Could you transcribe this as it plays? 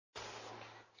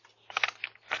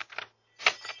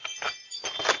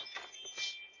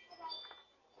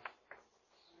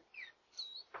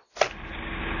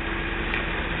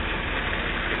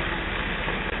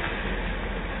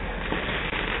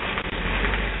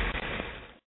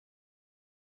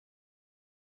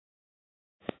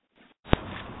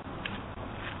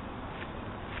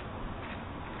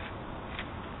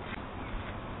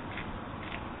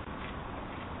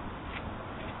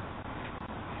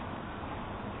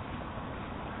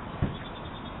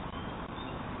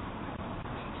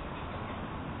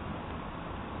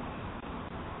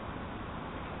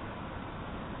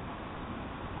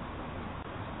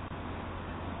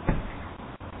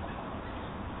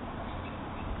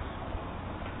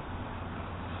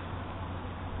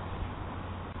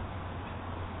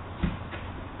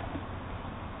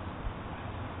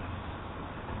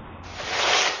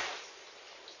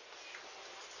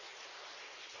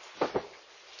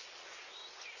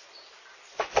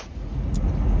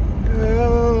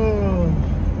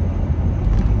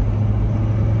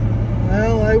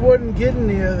kidding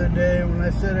the other day when I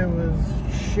said it was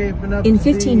shaping up In to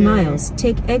 15 be miles,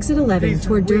 take exit 11 decent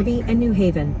toward week. Derby and New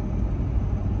Haven.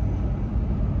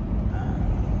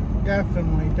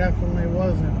 Definitely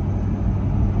wasn't.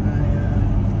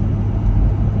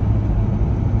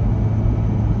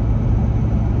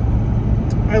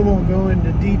 I won't go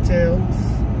into details,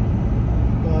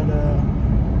 but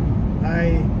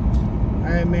I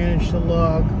managed to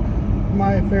log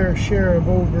my fair share of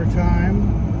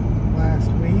overtime last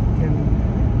week,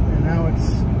 and now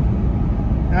it's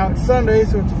Sunday,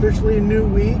 so it's officially a new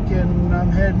week, and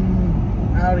I'm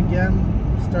heading out again,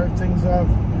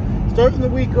 starting the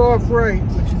week off right,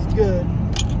 which is good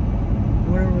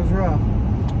when it was rough.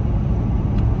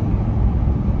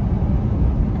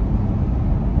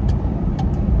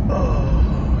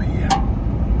 Oh yeah.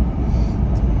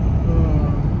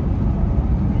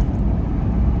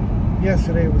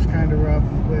 Yesterday was kind of rough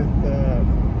with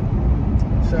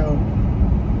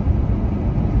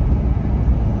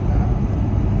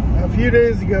a few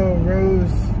days ago, Rose,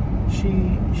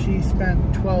 she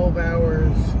spent 12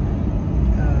 hours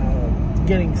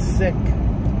getting sick,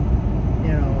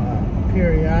 you know,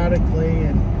 periodically,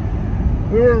 and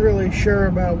we weren't really sure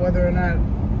about whether or not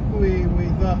we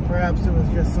thought perhaps it was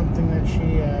just something that she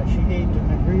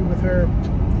didn't agree with her.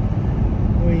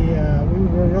 We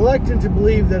were reluctant to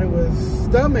believe that it was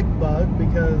stomach bug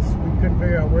because we couldn't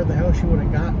figure out where the hell she would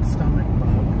have got stomach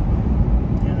bug.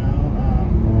 You know,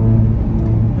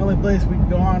 the only place we'd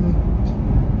gone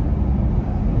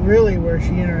really where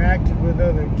she interacted with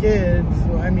other kids.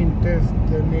 Well, I mean, there's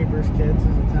the neighbors' kids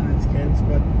and the tenants' kids,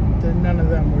 but none of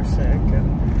them were sick. And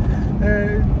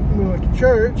we went to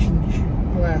church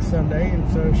last Sunday, and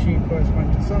so she, of course,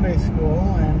 went to Sunday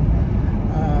school. And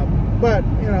but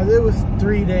you know, there was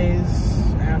 3 days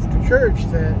after church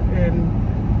that, and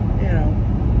you know,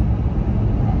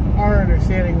 our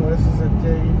understanding was that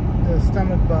the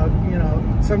stomach bug, you know,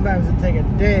 sometimes it'd take a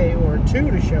day or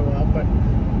two to show up, but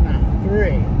not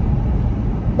 3.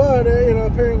 But you know,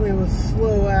 apparently it was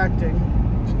slow acting,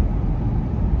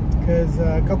 because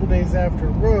a couple days after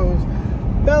Rose,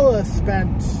 Bella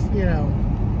spent, you know,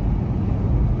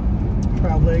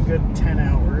 probably a good 10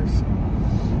 hours,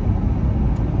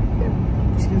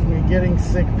 excuse me, getting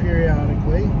sick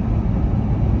periodically.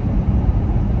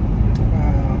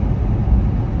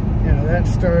 You know, that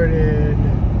started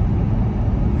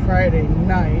Friday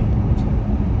night,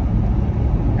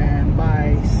 and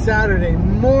by Saturday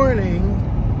morning,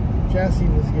 Jessie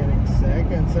was getting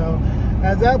sick, and so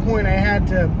at that point I had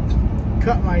to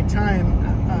cut my time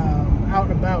out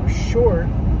and about short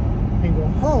and go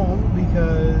home,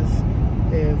 because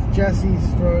if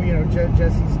Jessie's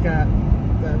Jessie's got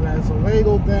that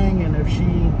vasovagal thing, and if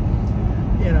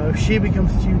she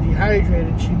becomes too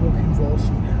dehydrated, she will convulse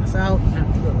and pass out and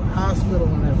have to go to the hospital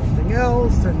and everything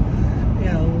else. And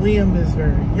you know, Liam is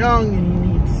very young and he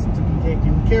needs to be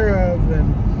taken care of,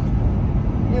 and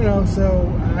you know, so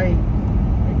I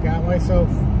got myself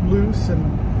loose and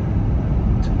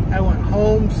I went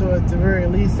home, so at the very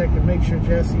least I could make sure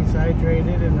Jessie's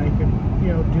hydrated, and I could,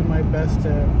 you know, do my best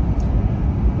to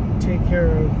take care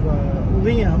of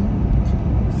Liam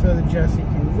so that Jessie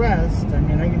can rest. I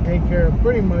mean, I can take care of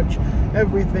pretty much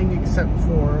everything except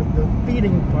for the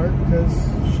feeding part, because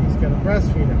she's got to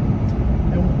breastfeed him.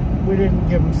 And we didn't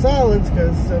give him solids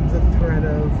because of the threat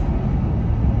of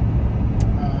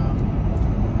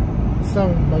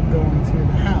stomach bug going through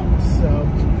the house. So,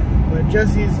 but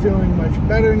Jessie's doing much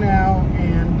better now,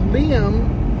 and Liam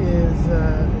is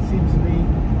seems to be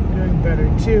doing better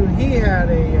too. He had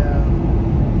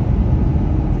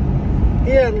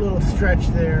a little stretch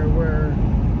there where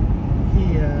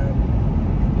he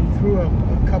threw up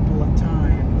a couple of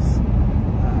times,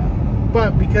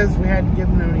 but because we hadn't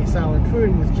given him any solid food,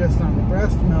 he was just on the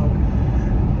breast milk.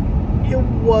 It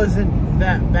wasn't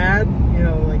that bad, you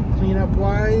know, like cleanup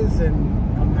wise and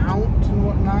amount and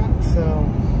whatnot. So,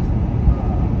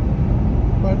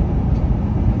 but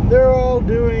they're all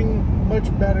doing much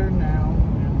better now,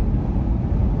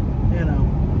 and you know,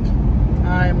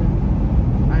 I am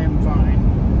fine.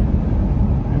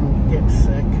 I don't get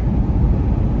sick,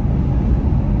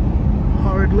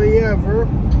 hardly ever.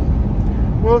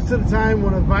 Most of the time,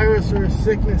 when a virus or a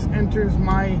sickness enters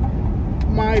my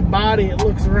body, it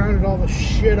looks around at all the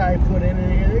shit I put in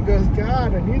it, and it goes,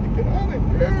 God, I need to get out of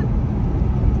here.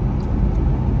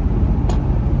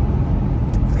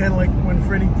 It's kind of like when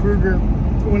Freddy Krueger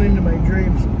went into my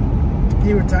dreams.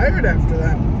 He retired after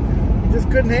that. He just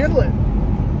couldn't handle it.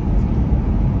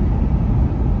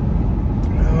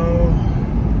 Oh,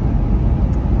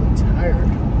 I'm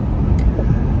tired.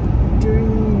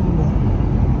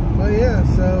 But yeah,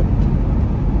 so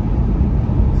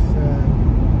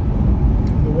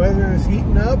water is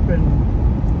heating up, and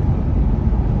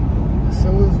so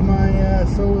is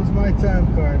my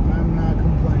time card. I'm not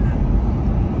complaining.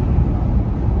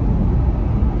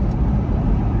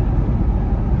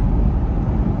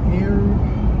 Here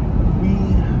we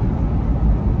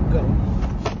go.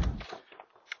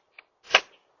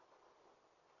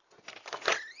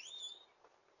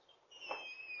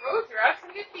 Rose, you're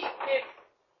asking your feet, kid.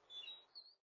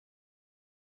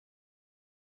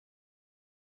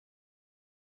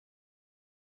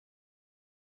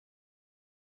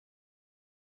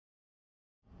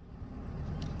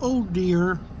 Oh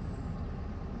dear.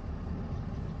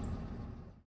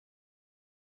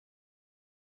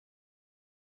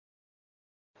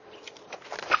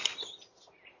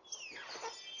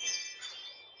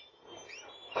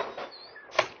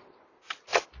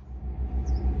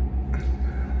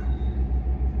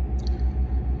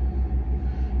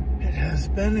 It's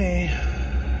been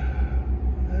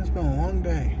a long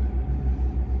day.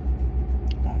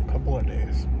 Long couple of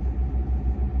days.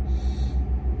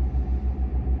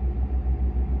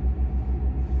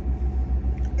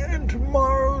 And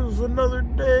tomorrow's another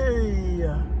day.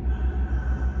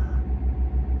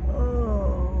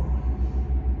 Oh.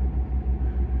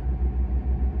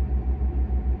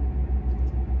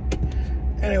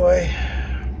 Anyway,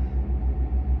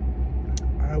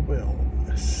 I will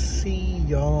see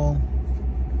y'all